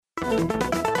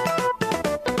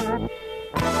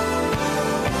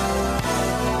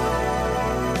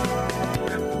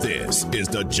This is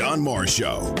the John Morris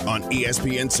Show on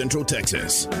ESPN Central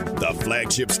Texas, the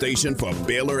flagship station for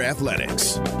Baylor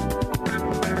Athletics.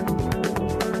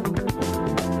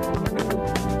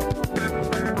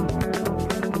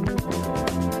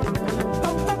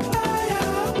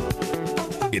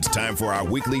 It's time for our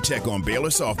weekly check on Baylor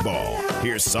softball.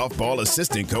 Here's softball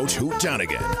assistant coach Hoot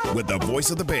Johnigan with the voice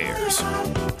of the Bears.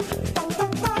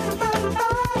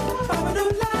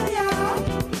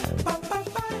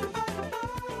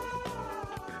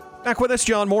 Back with us,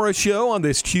 John Morris Show on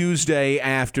this Tuesday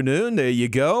afternoon. There you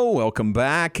go. Welcome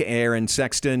back. Aaron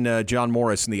Sexton, John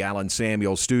Morris in the Allen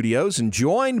Samuel studios, and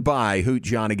joined by Hoot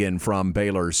Johnigan from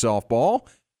Baylor softball.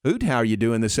 Hoot, how are you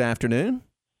doing this afternoon?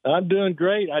 I'm doing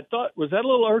great. I thought, was that a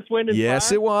little Earth, Wind, and Fire?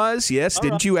 Yes, it was. Yes. All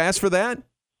Didn't right. you ask for that?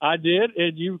 I did.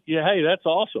 And yeah, hey, that's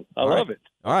awesome. I love it.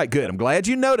 All right, good. I'm glad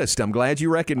you noticed. I'm glad you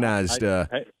recognized. I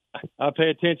pay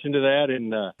attention to that,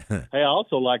 and hey, I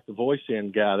also like the voice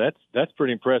in guy. That's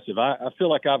pretty impressive. I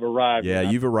feel like I've arrived. Yeah,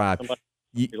 you've arrived.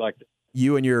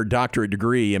 You and your doctorate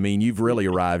degree, I mean, you've really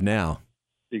arrived now.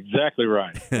 Exactly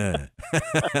right.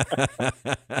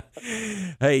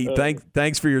 Hey,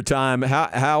 thanks for your time.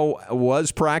 How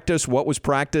was practice? What was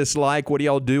practice like? What are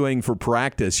y'all doing for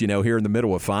practice, here in the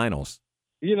middle of finals?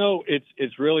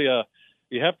 It's really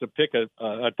you have to pick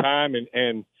a time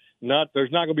and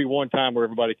there's not going to be one time where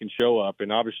everybody can show up.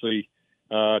 And obviously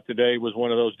today was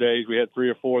one of those days. We had 3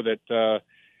 or 4 that,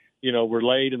 were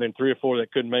late, and then 3 or 4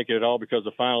 that couldn't make it at all because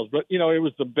of finals. But, it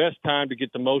was the best time to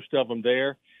get the most of them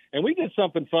there. And we did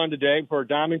something fun today for our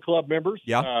Diamond Club members.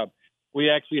 Yeah. We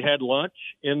actually had lunch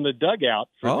in the dugout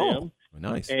for them.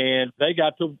 Nice. And they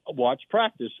got to watch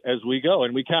practice as we go.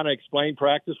 And we kind of explained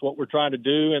practice, what we're trying to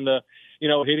do, and the,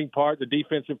 hitting part, the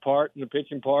defensive part, and the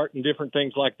pitching part, and different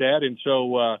things like that. And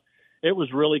so it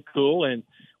was really cool. And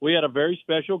we had a very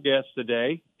special guest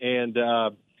today. And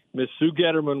Miss Sue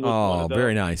Getterman was one of those.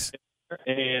 Very nice.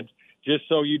 And just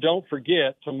so you don't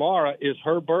forget, tomorrow is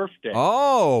her birthday.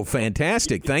 Oh,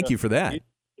 fantastic. Thank you for that.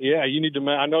 Yeah, you need to.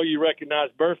 I know you recognize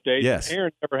birthdays. Yes.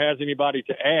 Aaron never has anybody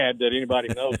to add that anybody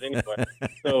knows anyway.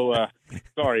 So,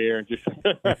 sorry, Aaron.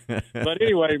 But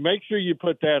anyway, make sure you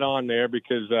put that on there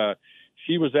because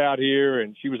she was out here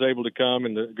and she was able to come,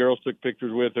 and the girls took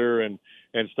pictures with her and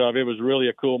stuff. It was really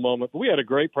a cool moment. But we had a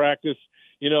great practice.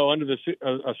 Under the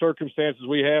circumstances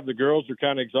we have, the girls are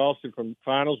kind of exhausted from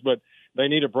finals, but they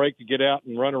need a break to get out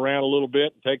and run around a little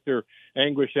bit and take their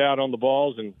anguish out on the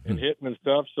balls and hitting and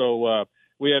stuff. So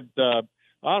we had,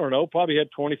 probably had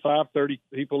 25, 30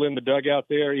 people in the dugout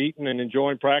there eating and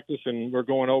enjoying practice, and we're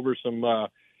going over some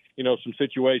some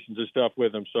situations and stuff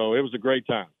with them. So it was a great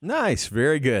time. Nice.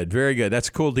 Very good. Very good. That's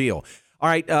a cool deal. All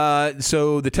right,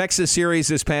 so the Texas series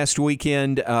this past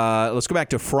weekend, let's go back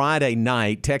to Friday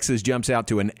night. Texas jumps out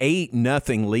to an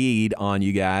 8-0 lead on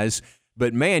you guys.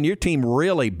 But, man, your team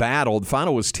really battled.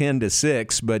 Final was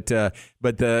 10-6, but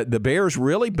the Bears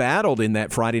really battled in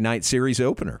that Friday night series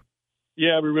opener.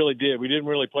 Yeah, we really did. We didn't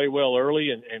really play well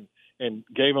early and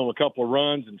gave them a couple of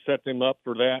runs and set them up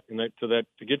for that and to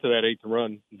get to that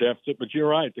 8-run deficit. But you're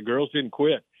right, the girls didn't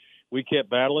quit. We kept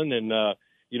battling, and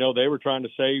they were trying to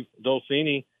save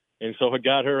Dulcini, and so it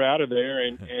got her out of there.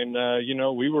 And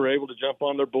we were able to jump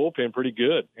on their bullpen pretty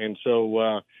good. And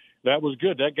so that was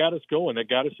good. That got us going. That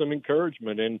got us some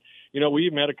encouragement. And, we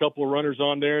even had a couple of runners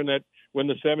on there, and that when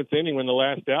the 7th inning, when the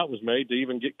last out was made, to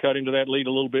even get cut into that lead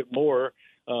a little bit more,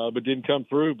 but didn't come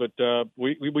through. But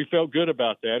we felt good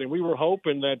about that. And we were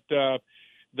hoping that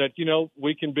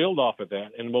we can build off of that.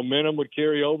 And momentum would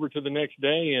carry over to the next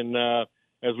day. And,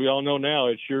 as we all know now,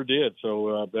 it sure did.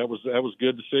 So that was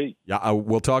good to see. Yeah,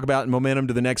 we'll talk about momentum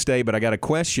to the next day, but I got a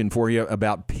question for you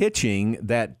about pitching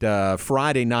that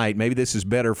Friday night. Maybe this is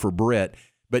better for Britt,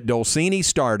 but Dulcini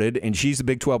started, and she's the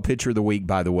Big 12 Pitcher of the Week,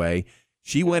 by the way.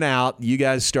 She went out. You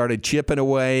guys started chipping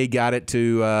away, got it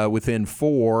to within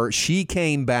 4. She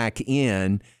came back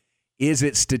in. Is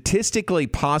it statistically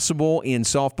possible in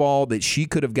softball that she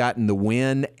could have gotten the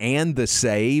win and the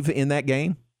save in that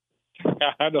game?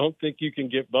 I don't think you can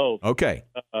get both. Okay.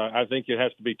 I think it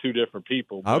has to be 2 different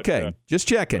people. But, okay. Just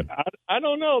checking. I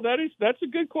don't know. That's a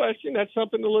good question. That's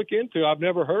something to look into. I've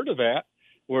never heard of that,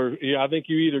 where I think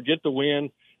you either get the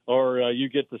win or you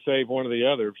get to save one or the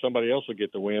other. Somebody else will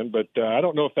get the win. But I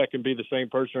don't know if that can be the same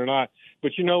person or not.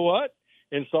 But you know what?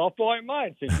 In softball, it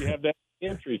might, since you have that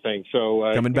entry thing.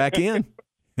 So coming back in.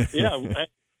 Yeah.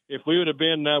 if we would have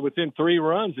been within 3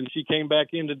 runs and she came back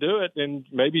in to do it, then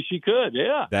maybe she could.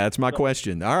 Yeah. That's my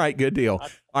question. All right, good deal.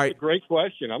 All right. Great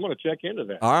question. I'm going to check into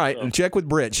that. All right, and check with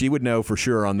Britt. She would know for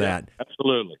sure on that.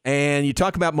 Absolutely. And you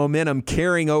talk about momentum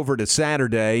carrying over to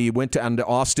Saturday. You went down to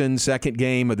Austin, second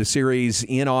game of the series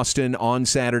in Austin on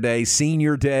Saturday,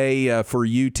 senior day for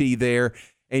UT there.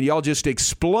 And y'all just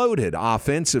exploded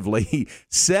offensively.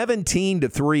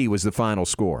 17-3 was the final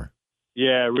score.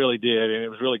 Yeah, it really did, and it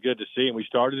was really good to see. And we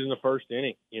started in the first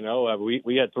inning.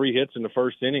 We had 3 hits in the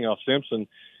first inning off Simpson,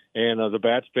 and the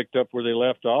bats picked up where they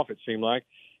left off. It seemed like,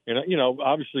 and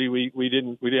obviously we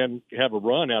didn't have a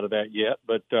run out of that yet,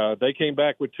 but they came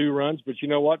back with 2 runs. But you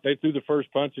know what? They threw the first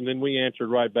punch, and then we answered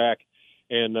right back,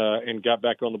 and got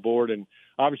back on the board. And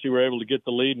obviously we were able to get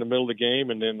the lead in the middle of the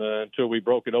game, and then until we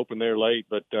broke it open there late.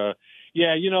 But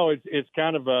it's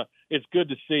kind of it's good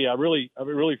to see. I really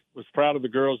was proud of the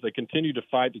girls. They continue to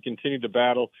fight, they continue to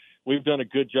battle. We've done a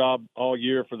good job all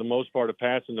year for the most part of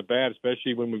passing the bat,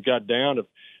 especially when we've got down, of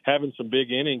having some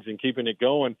big innings and keeping it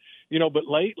going. But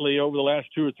lately, over the last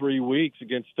 2 or 3 weeks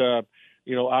against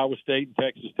Iowa State and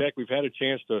Texas Tech, we've had a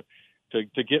chance to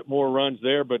get more runs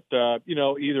there, but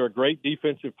either a great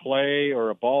defensive play or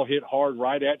a ball hit hard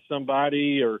right at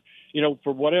somebody, or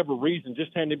for whatever reason,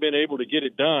 just hadn't been able to get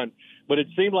it done. But it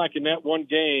seemed like in that one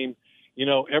game,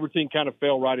 everything kind of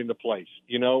fell right into place.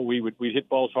 We'd hit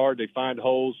balls hard, they find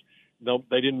holes. No,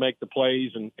 they didn't make the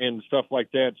plays and stuff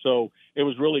like that. So it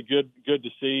was really good to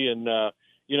see. And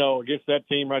against that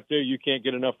team right there, you can't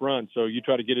get enough runs, so you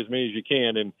try to get as many as you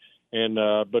can.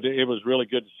 But it was really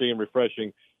good to see and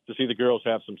refreshing to see the girls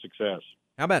have some success.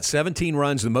 How about 17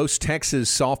 runs, the most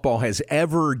Texas softball has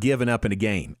ever given up in a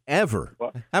game, ever?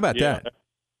 Well, how about that?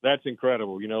 That's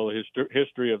incredible. The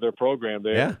history of their program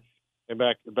there. Yeah. And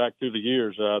back through the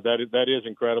years, that is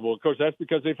incredible. Of course, that's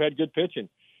because they've had good pitching.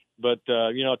 But,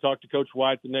 I talked to Coach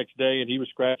White the next day, and he was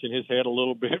scratching his head a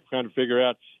little bit trying to figure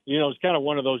out, it's kind of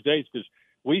one of those days because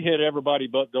we hit everybody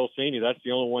but Dulcini. That's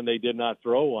the only one they did not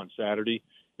throw on Saturday.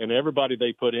 And everybody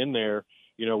they put in there,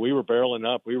 we were barreling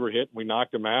up. We were hitting. We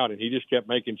knocked him out, and he just kept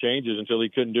making changes until he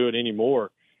couldn't do it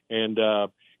anymore. And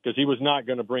because he was not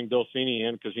going to bring Dulcini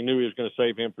in because he knew he was going to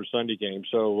save him for Sunday game.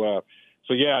 So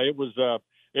yeah, it was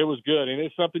good, and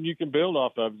it's something you can build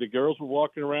off of. The girls were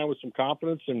walking around with some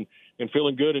confidence and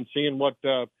feeling good and seeing what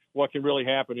can really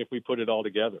happen if we put it all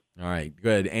together. All right,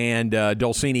 good. And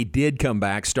Dulcini did come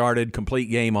back, started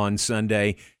complete game on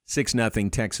Sunday,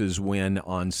 6-0 Texas win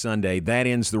on Sunday. That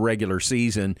ends the regular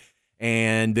season.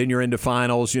 And then you're into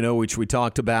finals, which we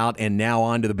talked about, and now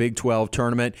on to the Big 12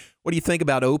 tournament. What do you think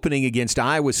about opening against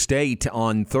Iowa State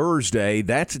on Thursday?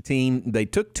 That's a team, they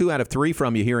took 2 out of 3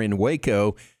 from you here in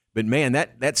Waco, but, man,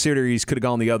 that series could have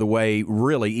gone the other way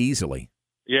really easily.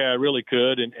 Yeah, it really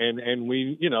could, and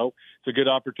we, it's a good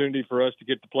opportunity for us to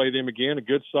get to play them again, a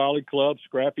good, solid club,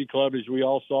 scrappy club, as we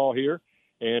all saw here.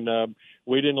 And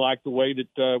we didn't like the way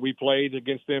that we played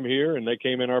against them here, and they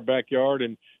came in our backyard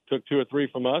and took 2 or 3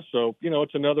 from us. So,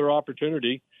 it's another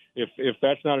opportunity. If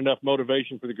that's not enough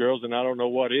motivation for the girls, then I don't know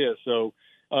what is. So,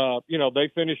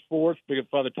 they finished 4th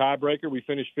by the tiebreaker. We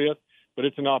finished 5th, but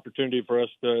it's an opportunity for us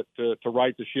to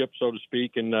right the ship, so to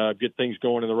speak, and get things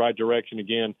going in the right direction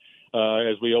again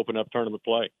as we open up tournament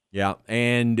play. Yeah,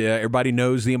 and everybody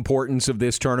knows the importance of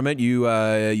this tournament. You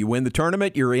win the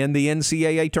tournament, you're in the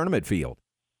NCAA tournament field.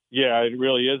 Yeah, it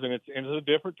really is, and it's a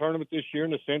different tournament this year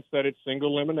in the sense that it's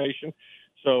single elimination.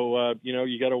 So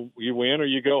you win or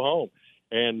you go home,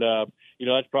 and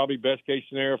that's probably best case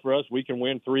scenario for us. We can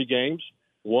win 3 games,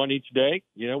 1 each day.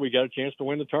 We got a chance to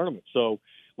win the tournament. So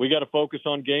we got to focus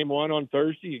on game 1 on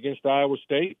Thursday against Iowa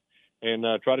State, and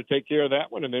try to take care of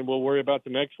that one, and then we'll worry about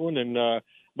the next one. And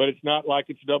but it's not like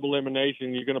it's double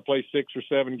elimination. You're going to play 6 or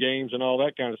 7 games and all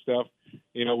that kind of stuff.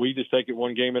 We just take it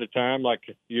 1 game at a time, like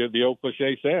the old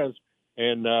cliche says,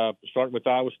 and starting with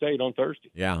Iowa State on Thursday.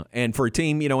 Yeah, and for a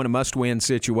team, in a must-win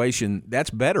situation, that's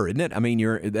better, isn't it? I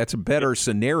mean, that's a better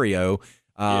scenario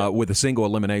with a single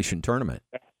elimination tournament.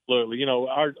 Absolutely.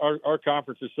 Our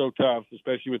conference is so tough,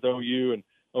 especially with OU and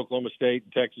Oklahoma State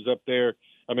and Texas up there.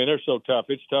 I mean, they're so tough.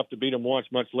 It's tough to beat them once,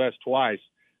 much less twice.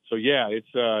 So, yeah,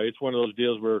 it's one of those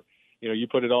deals where, you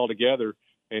put it all together.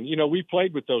 And, we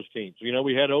played with those teams.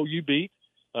 We had OU beat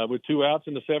with 2 outs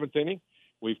in the 7th inning.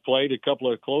 We've played a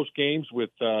couple of close games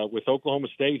with Oklahoma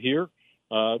State here.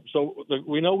 So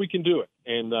we know we can do it.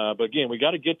 And but, again, we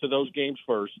got to get to those games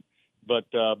first. But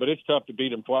it's tough to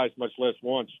beat them twice, much less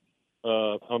once,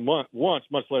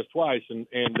 much less twice.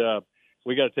 And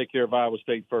we got to take care of Iowa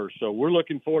State first. So we're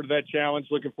looking forward to that challenge,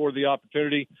 looking forward to the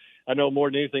opportunity. I know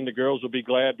more than anything the girls will be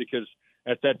glad because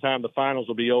at that time the finals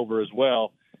will be over as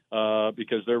well.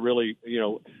 because they're really,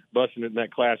 busting it in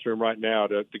that classroom right now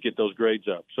to get those grades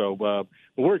up. So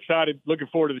we're excited, looking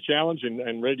forward to the challenge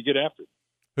and ready to get after it.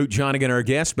 Hoot Johnigan, our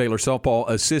guest, Baylor softball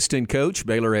assistant coach.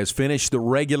 Baylor has finished the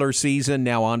regular season,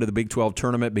 now on to the Big 12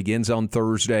 tournament, begins on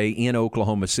Thursday in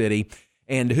Oklahoma City.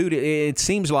 And Hoot, it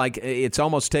seems like it's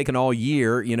almost taken all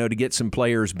year, to get some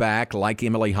players back, like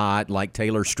Emily Hott, like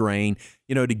Taylor Strain,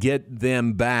 to get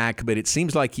them back. But it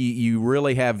seems like you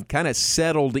really have kind of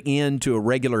settled into a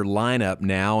regular lineup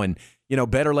now, and,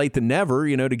 better late than never,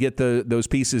 to get those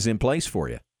pieces in place for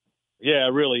you. Yeah,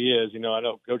 it really is. I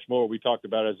know Coach Moore, we talked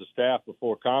about it as a staff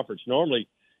before conference. Normally,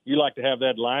 you like to have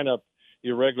that lineup,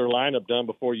 your regular lineup, done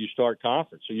before you start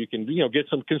conference, so you can, get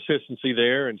some consistency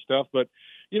there and stuff. But,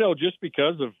 just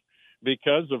because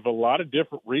of a lot of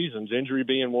different reasons, injury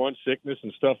being one, sickness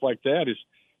and stuff like that, is,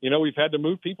 we've had to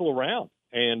move people around.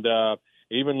 And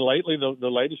even lately, the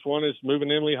latest one is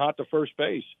moving Emily Hott to first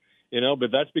base,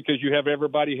 but that's because you have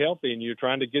everybody healthy and you're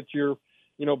trying to get your,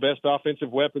 best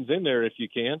offensive weapons in there if you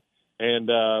can. And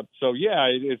so, yeah,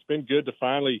 it's been good to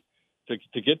finally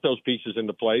to get those pieces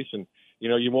into place. And,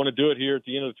 you want to do it here at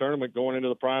the end of the tournament going into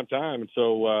the prime time. And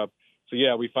so,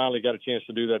 yeah, we finally got a chance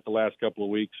to do that the last couple of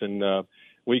weeks and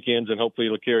weekends, and hopefully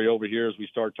it'll carry over here as we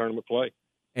start tournament play.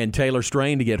 And Taylor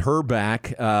Strain, to get her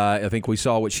back, I think we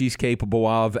saw what she's capable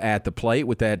of at the plate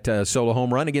with that solo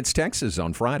home run against Texas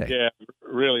on Friday. Yeah, it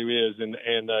really is. And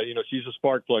she's a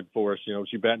spark plug for us.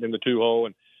 She's batting in the 2-hole,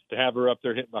 and to have her up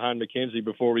there hitting behind Mackenzie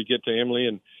before we get to Emily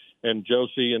and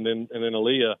Josie and then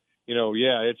Aaliyah,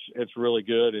 it's really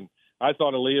good. And I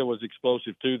thought Aaliyah was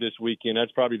explosive too this weekend.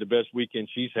 That's probably the best weekend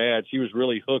she's had. She was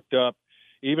really hooked up,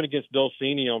 even against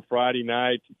Dulcini on Friday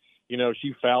night.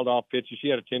 She fouled off pitches. She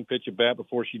had a 10-pitch at bat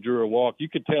before she drew her walk. You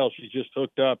could tell she's just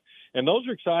hooked up. And those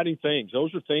are exciting things.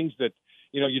 Those are things that,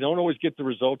 you don't always get the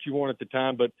results you want at the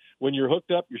time, but when you're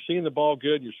hooked up, you're seeing the ball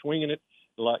good, you're swinging it,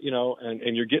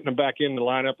 and you're getting them back in the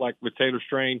lineup like with Taylor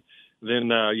Strain, then,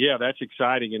 that's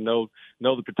exciting, and know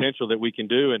the potential that we can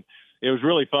do. And it was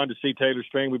really fun to see Taylor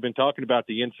Strain. We've been talking about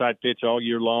the inside pitch all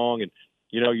year long, and,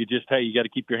 you got to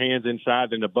keep your hands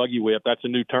inside. And the buggy whip, that's a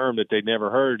new term that they'd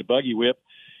never heard, the buggy whip,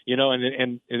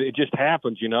 and it just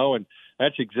happens, and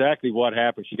that's exactly what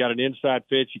happened. She got an inside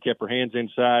pitch. She kept her hands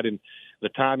inside, and the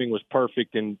timing was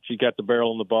perfect, and she got the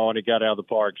barrel on the ball, and it got out of the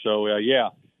park. So,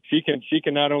 she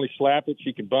can not only slap it,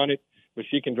 she can bunt it, but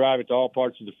she can drive it to all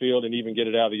parts of the field and even get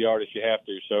it out of the yard if you have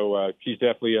to. So she's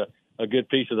definitely a good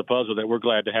piece of the puzzle that we're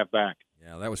glad to have back.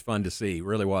 Yeah, that was fun to see.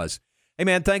 Really was. Hey,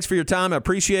 man, thanks for your time. I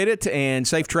appreciate it, and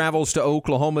safe travels to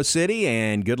Oklahoma City,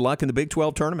 and good luck in the Big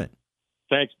 12 tournament.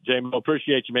 Thanks, Jamie.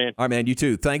 Appreciate you, man. All right, man, you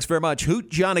too. Thanks very much. Hoot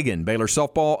Johnigan, Baylor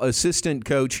softball assistant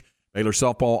coach. Baylor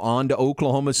softball on to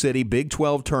Oklahoma City, Big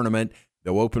 12 tournament.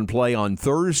 They'll open play on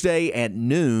Thursday at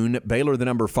noon. Baylor, the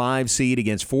number 5 seed,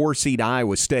 against 4 seed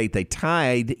Iowa State. They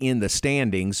tied in the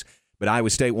standings, but Iowa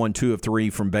State won 2 of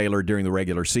 3 from Baylor during the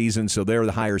regular season, so they're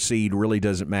the higher seed. Really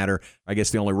doesn't matter. I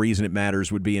guess the only reason it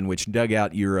matters would be in which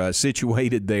dugout you're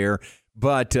situated there.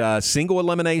 But single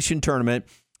elimination tournament,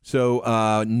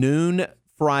 so noon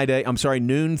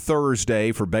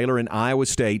Thursday for Baylor and Iowa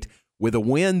State. With a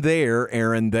win there,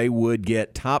 Aaron, they would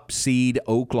get top seed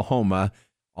Oklahoma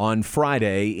on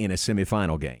Friday in a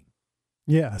semifinal game.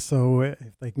 Yeah, so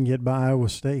if they can get by Iowa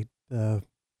State,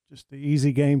 just the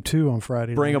easy game too on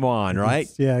Friday. Bring them on, right?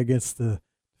 Against the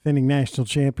defending national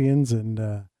champions and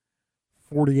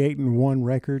 48-1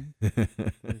 record.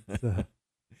 It's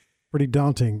pretty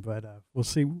daunting, but we'll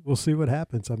see what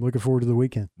happens. I'm looking forward to the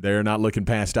weekend. They're not looking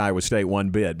past Iowa State one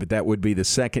bit, but that would be the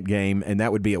second game, and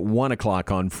that would be at 1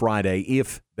 o'clock on Friday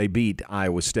if they beat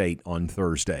Iowa State on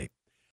Thursday.